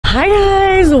Hi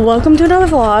guys, welcome to another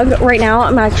vlog. Right now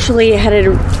I'm actually headed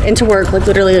into work, like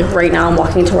literally like right now. I'm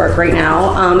walking to work right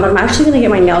now, but I'm actually gonna get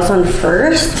my nails done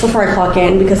first before I clock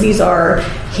in because these are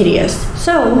hideous.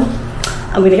 So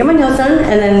I'm gonna get my nails done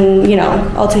and then, you know,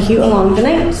 I'll take you along the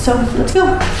night. So let's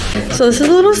go. So this is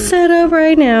a little setup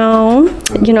right now.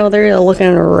 You know, they're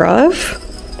looking rough.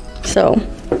 So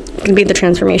it's gonna be the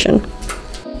transformation.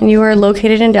 And you are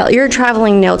located in Dallas. You're a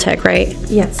traveling nail tech, right?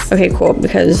 Yes. Okay, cool,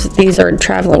 because these are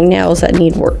traveling nails that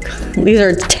need work. These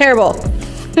are terrible.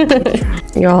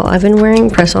 Y'all, I've been wearing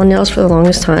press-on nails for the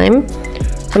longest time.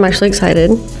 I'm actually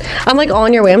excited. I'm like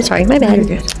on your way. I'm sorry, my bad.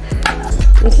 You're good.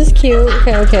 This is cute.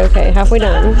 Okay. Halfway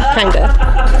done,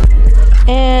 kinda.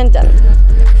 And done.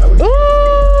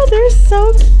 Oh, they're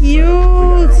so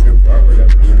cute.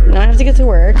 Now I have to get to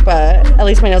work, but at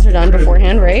least my nails are done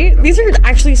beforehand, right? These are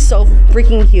actually so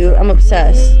freaking cute. I'm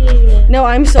obsessed. No,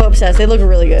 I'm so obsessed. They look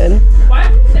really good.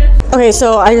 Okay,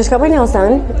 so I just got my nails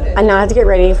done, and now I have to get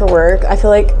ready for work. I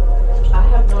feel like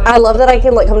I love that I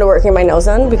can like come to work and get my nails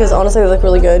done because honestly they look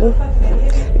really good.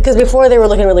 Because before they were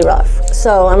looking really rough,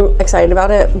 so I'm excited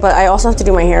about it. But I also have to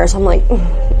do my hair, so I'm like,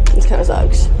 this kind of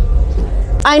sucks.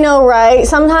 I know, right?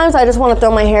 Sometimes I just want to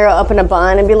throw my hair up in a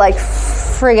bun and be like,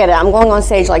 forget it, I'm going on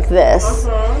stage like this.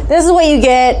 This is what you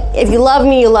get. If you love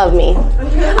me, you love me.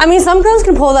 I mean, some girls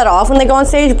can pull that off when they go on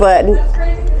stage, but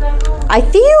I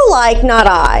feel like not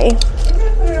I.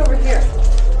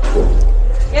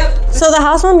 So the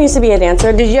house mom used to be a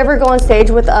dancer. Did you ever go on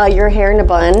stage with your hair in a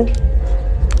bun?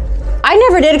 I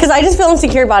never did because I just feel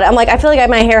insecure about it. I'm like, I feel like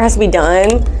my hair has to be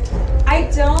done. I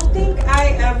don't think I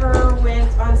ever went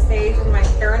on stage with my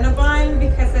hair in a bun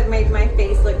because it made my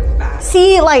face look bad.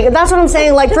 See, like, that's what I'm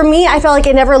saying. Like, for me, I felt like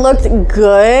it never looked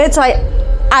good. So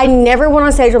I never went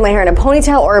on stage with my hair in a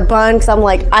ponytail or a bun because I'm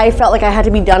like, I felt like I had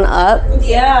to be done up.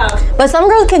 Yeah. But some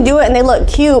girls can do it and they look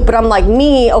cute. But I'm like,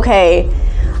 me, okay.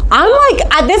 I'm like,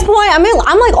 at this point,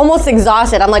 I'm like almost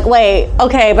exhausted. I'm like, wait,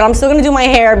 okay, but I'm still gonna do my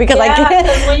hair because I can't.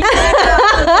 The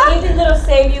only thing that'll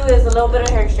save you is a little bit of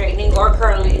hair straightening or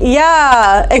curling.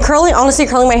 Yeah, and honestly,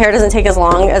 curling my hair doesn't take as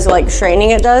long as like straightening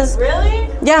it does. Really?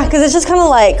 Yeah, because it's just kind of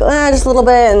like, just a little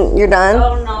bit and you're done.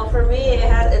 Oh no, for me,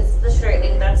 it's the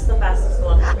straightening. That's the fastest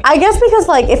one for me. I guess because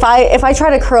like if I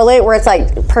try to curl it where it's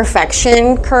like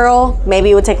perfection curl,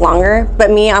 maybe it would take longer. But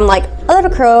me, I'm like a little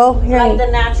curl. Like the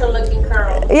natural looking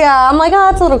curl. Yeah, I'm like, oh,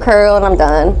 it's a little curl and I'm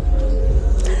done.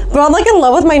 But I'm like in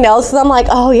love with my nails because I'm like,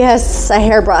 oh yes, a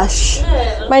hairbrush.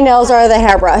 Good. My nails are the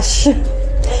hairbrush.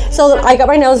 So I got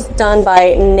my nails done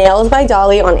by Nails by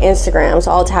Dolly on Instagram.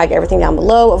 So I'll tag everything down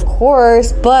below, of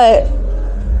course. But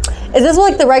is this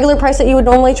like the regular price that you would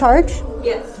normally charge?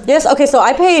 Yes. Yes. Okay. So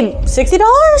I paid $60.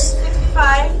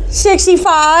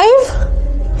 65.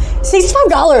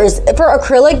 $65 for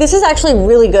acrylic. This is actually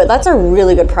really good. That's a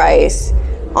really good price,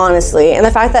 honestly. And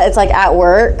the fact that it's like at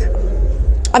work.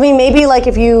 I mean, maybe like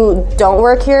if you don't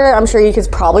work here, I'm sure you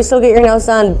could probably still get your nails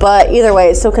done. But either way,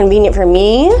 it's still convenient for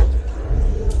me.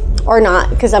 Or not,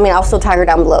 because I mean, I'll still tag her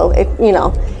down below. If, you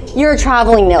know, you're a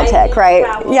traveling nail tech, right?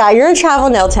 Yeah, you're a travel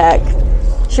nail tech.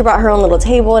 She brought her own little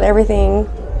table and everything.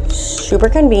 Super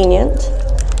convenient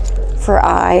for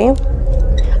I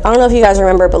don't know if you guys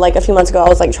remember, but like a few months ago, I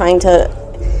was like trying to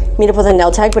meet up with a nail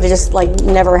tech, but it just like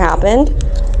never happened.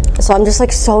 So I'm just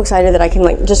like so excited that I can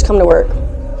like just come to work,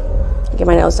 get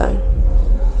my nails done,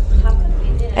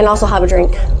 and also have a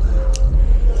drink.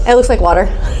 It looks like water.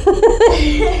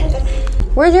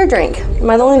 Where's your drink? Am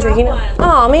I the only drinking it?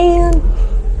 Oh man.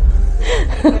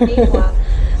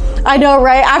 I know,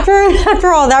 right? After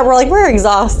all that, we're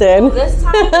exhausted. This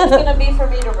time is gonna be for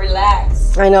me to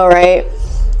relax. I know, right?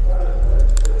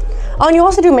 Oh, and you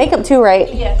also do makeup too,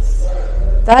 right? Yes.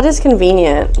 That is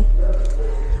convenient.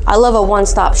 I love a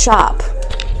one-stop shop.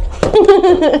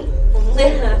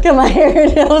 Get my hair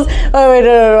and nails. Oh wait,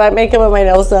 no, my makeup and my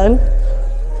nails done.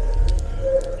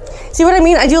 See what I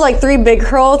mean? I do like 3 big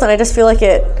curls, and I just feel like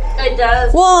it. It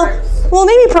does. Well,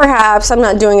 maybe perhaps I'm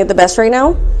not doing it the best right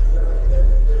now,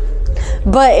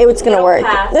 but it's gonna work.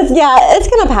 It's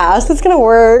gonna pass. It's gonna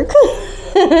work.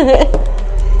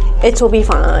 It will be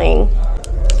fine.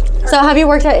 So, have you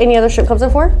worked at any other strip clubs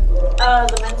before?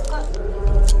 The men's club.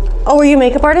 Oh, were you a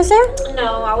makeup artist there?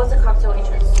 No, I was a cocktail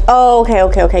waitress. Oh,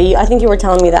 okay. I think you were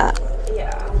telling me that.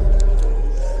 Yeah.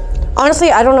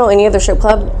 Honestly, I don't know any other strip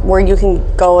club where you can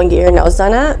go and get your nails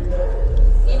done at.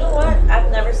 You know what? I've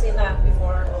never seen that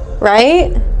before.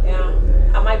 Right? Yeah.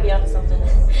 I might be onto something.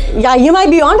 Yeah, you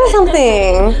might be onto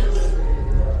something.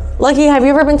 Lucky, have you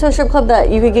ever been to a strip club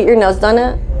that you could get your nails done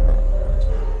at?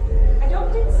 I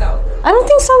don't think so. I don't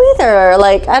think so either.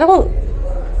 Like,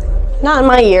 not in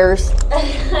my years.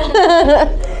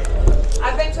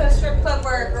 I've been to a strip club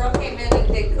where a girl came in and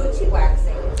did coochie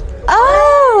waxing.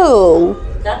 Oh.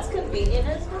 That's convenient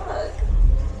as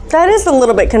fuck. That is a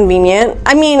little bit convenient.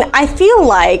 I mean, I feel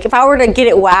like if I were to get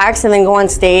it waxed and then go on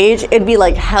stage, it'd be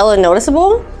like hella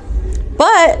noticeable.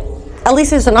 But at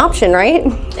least there's an option, right?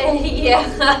 Yeah.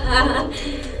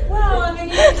 Well, I mean,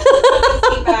 you can just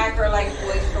ski back or like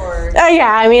boy shorts.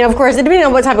 Yeah, I mean, of course, it depends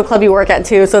on what type of club you work at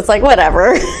too, so it's like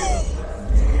whatever.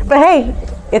 But hey,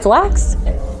 it's waxed.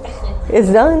 It's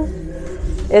done.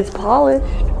 It's polished.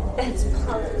 It's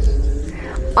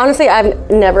polished. Honestly, I've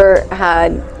never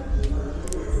had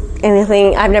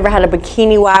anything. I've never had a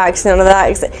bikini wax, none of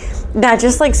that. That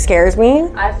just like scares me.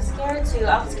 I'm scared too.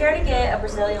 I'm scared to get a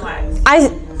Brazilian wax.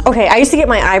 I used to get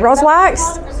my eyebrows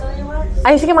waxed. Brazilian wax?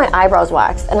 I used to get my eyebrows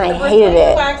waxed, and I hated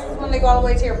it. Wax is when they go all the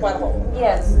way to your butthole.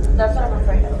 Yes, that's what I'm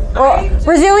afraid of. Well,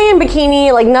 Brazilian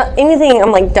bikini, like not anything.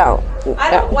 I'm like, don't.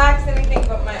 I don't wax anything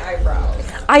but my eyebrows.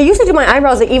 I used to do my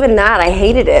eyebrows, like even that, I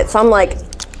hated it. So I'm like,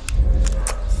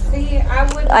 see, I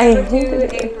would never do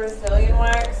a Brazilian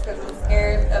wax because I'm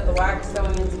scared of the wax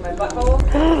going into my butthole.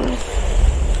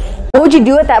 what would you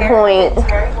do at that point?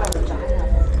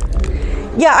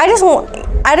 Yeah,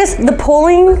 the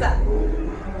pulling.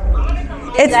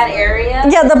 It's that area?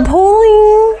 Yeah, the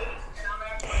pulling.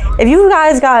 If you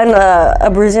guys gotten a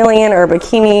Brazilian or a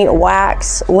bikini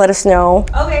wax, let us know.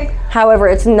 Okay. However,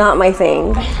 it's not my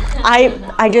thing.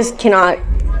 I just cannot.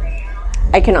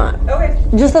 I cannot. Okay.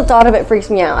 Just the thought of it freaks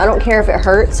me out. I don't care if it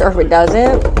hurts or if it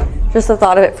doesn't. Just the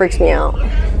thought of it freaks me out.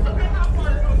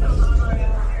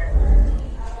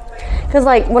 Because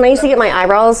like when I used to get my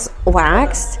eyebrows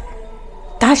waxed,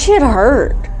 that shit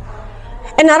hurt.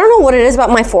 And I don't know what it is about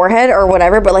my forehead or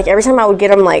whatever, but like every time I would get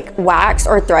them like waxed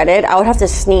or threaded, I would have to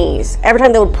sneeze. Every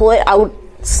time they would pull it, I would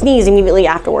sneeze immediately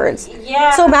afterwards.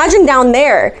 Yeah. So imagine down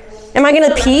there. Am I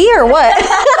gonna pee or what?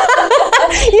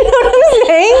 You know what I'm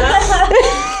saying?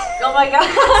 Oh my god.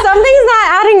 Something's not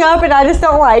adding up and I just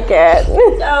don't like it.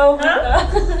 Oh my god.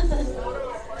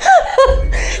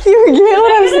 You forget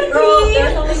what I'm saying? Girl,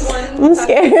 there's only one. I'm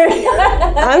scared.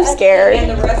 I'm scared.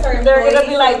 And the rest are They're gonna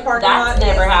be like, parking that's lot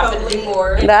never is happened totally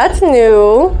before. That's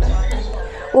new.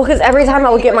 Well, because every time I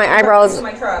would get my eyebrows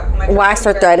my truck waxed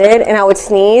or threaded and I would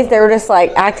sneeze, they were just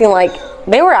like acting like,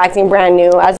 they were acting brand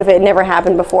new as if it never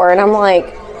happened before. And I'm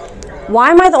like, why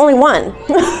am I the only one?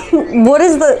 What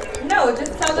is the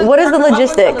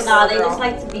logistics? No, they just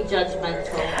like to be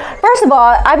judgmental. First of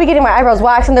all, I be getting my eyebrows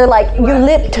waxed and they're like, your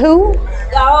lip too?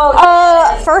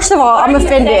 Oh, First of all, I'm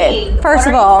offended. First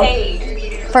of all,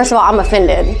 I'm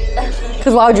offended.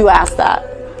 Because why would you ask that?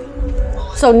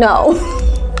 So no.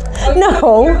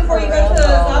 No. Before you go to the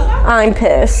South? I'm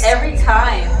pissed. Every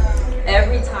time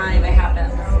it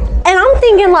happens. And I'm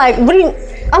thinking like, what are you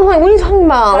talking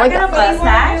about? Like,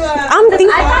 I'm thinking,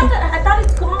 I thought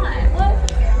it's gone.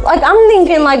 What? like I'm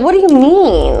thinking like, what do you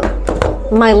mean?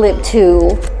 My lip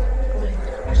too?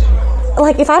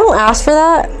 Like if I don't ask for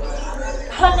that,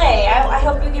 Honey, I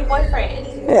hope you get boyfriend.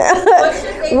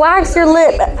 wax your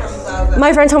lip.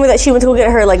 My friend told me that she went to go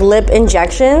get her like lip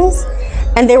injections.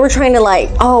 And they were trying to like,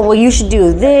 oh, well, you should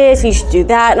do this, you should do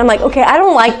that. And I'm like, okay, I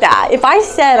don't like that. If I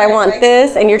said I want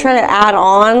this and you're trying to add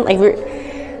on, like,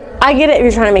 I get it if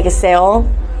you're trying to make a sale.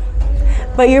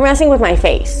 But you're messing with my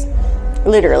face.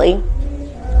 Literally.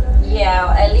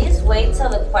 Yeah, at least wait till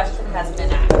the question has been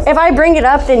asked. If I bring it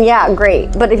up, then yeah,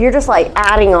 great. But if you're just like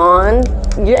adding on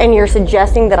and you're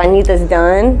suggesting that I need this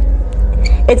done,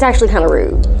 it's actually kind of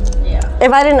rude. Yeah.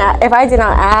 If I did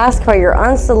not ask for your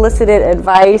unsolicited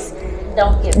advice,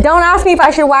 don't ask me if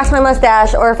I should wax my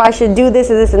mustache or if I should do this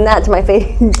and this and that to my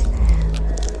face.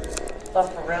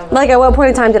 Like at what point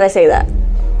in time did I say that?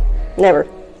 Never.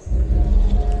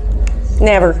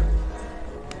 Never.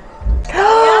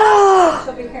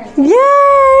 Yay!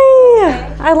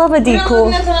 I love a decoy.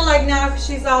 Like now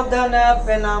she's all done up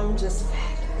and I'm just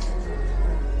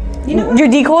fat. You know your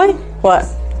decoy? What?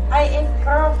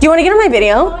 Girl, do you want to get on my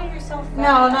video?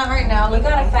 No, not right now. You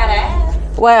got a fat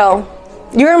ass. Well,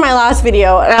 you were in my last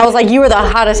video, and I was like, you were the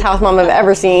hottest house mom I've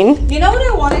ever seen. You know what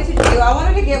I wanted to do? I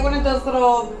wanted to get one of those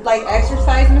little, like,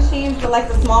 exercise machines, but, like,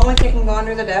 the small ones that can go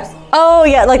under the desk. Oh,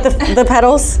 yeah, like the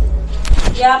pedals.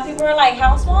 Yeah, people were like,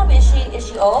 house mom, is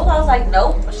she old? I was like,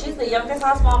 nope, she's the youngest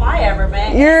house mom I ever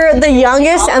met. You're the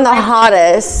youngest and the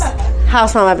hottest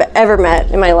house mom I've ever met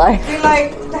in my life. You're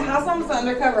like, the house mom's an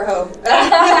undercover hoe.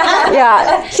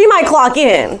 Yeah, she might clock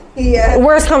in. Yeah.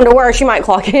 Worst come to worst, she might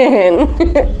clock in.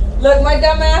 Look, my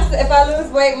dumb ass, if I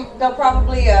lose weight, they'll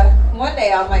probably, one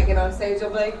day I might get on stage, they'll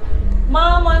be like,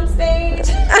 mom on stage.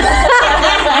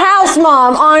 House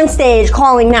mom on stage,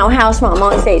 calling now. House mom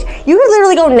on stage. You could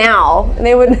literally go now, and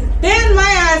they would. Then my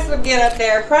ass would get up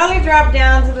there, probably drop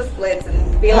down to the splits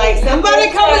and be like, somebody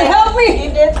come and help me.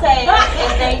 You did say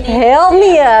if they need Help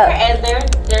me up. and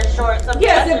they're short.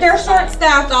 Yes, if they're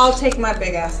short-staffed, I'll take my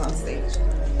big ass on stage.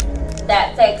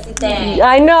 That sexy thing.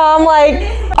 I know. I'm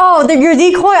like, oh, your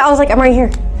decoy. I was like, I'm right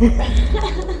here.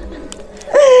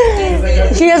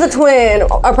 She has a twin,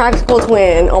 a practical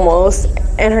twin almost,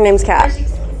 and her name's Kat.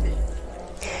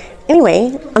 Anyway,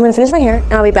 I'm gonna finish my hair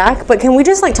and I'll be back. But can we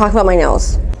just like talk about my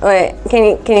nails? Okay,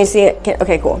 can you see it?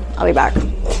 Okay, cool. I'll be back.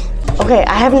 Okay,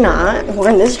 I have not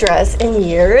worn this dress in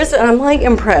years, and I'm like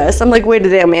impressed. I'm like, wait a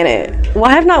damn minute.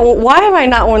 Why have I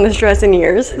not worn this dress in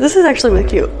years? This is actually really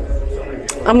cute.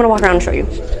 I'm gonna walk around and show you.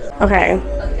 Okay.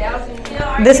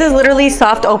 This is literally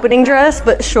soft opening dress,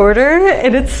 but shorter,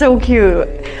 and it's so cute.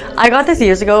 I got this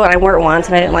years ago, and I wore it once,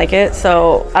 and I didn't like it,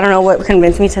 so I don't know what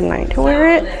convinced me tonight to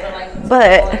wear it,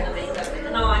 but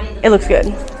it looks good.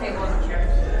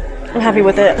 I'm happy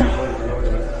with it.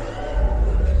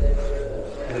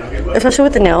 Especially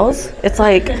with the nails, it's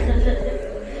like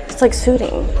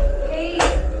suiting.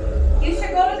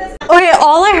 Okay,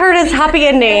 all I heard is happy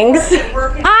endings.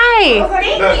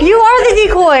 Hi! You are the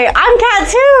decoy. I'm Kat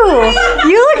too.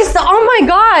 You look so, oh my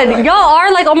god. Y'all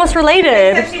are like almost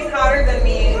related. She's hotter than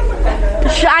me.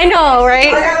 I know,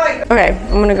 right? Okay,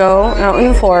 I'm gonna go out on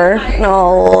the floor and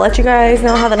I'll let you guys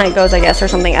know how the night goes, I guess, or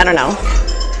something. I don't know.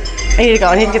 I need to go.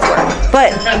 I need to get to work.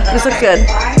 But this looks good.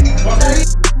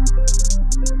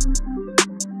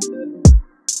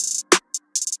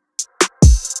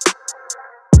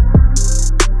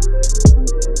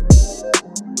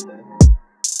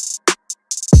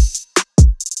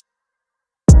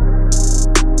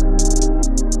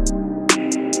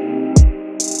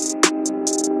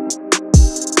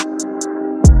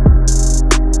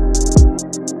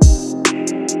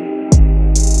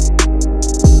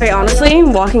 Okay, honestly,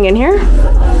 walking in here,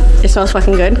 it smells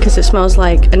fucking good because it smells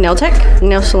like a nail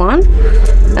salon.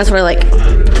 That's what I like.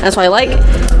 That's what I like.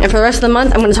 And for the rest of the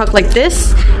month, I'm gonna talk like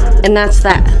this, and that's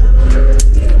that.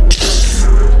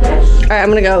 All right, I'm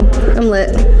gonna go. I'm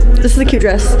lit. This is a cute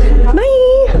dress.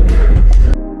 Bye.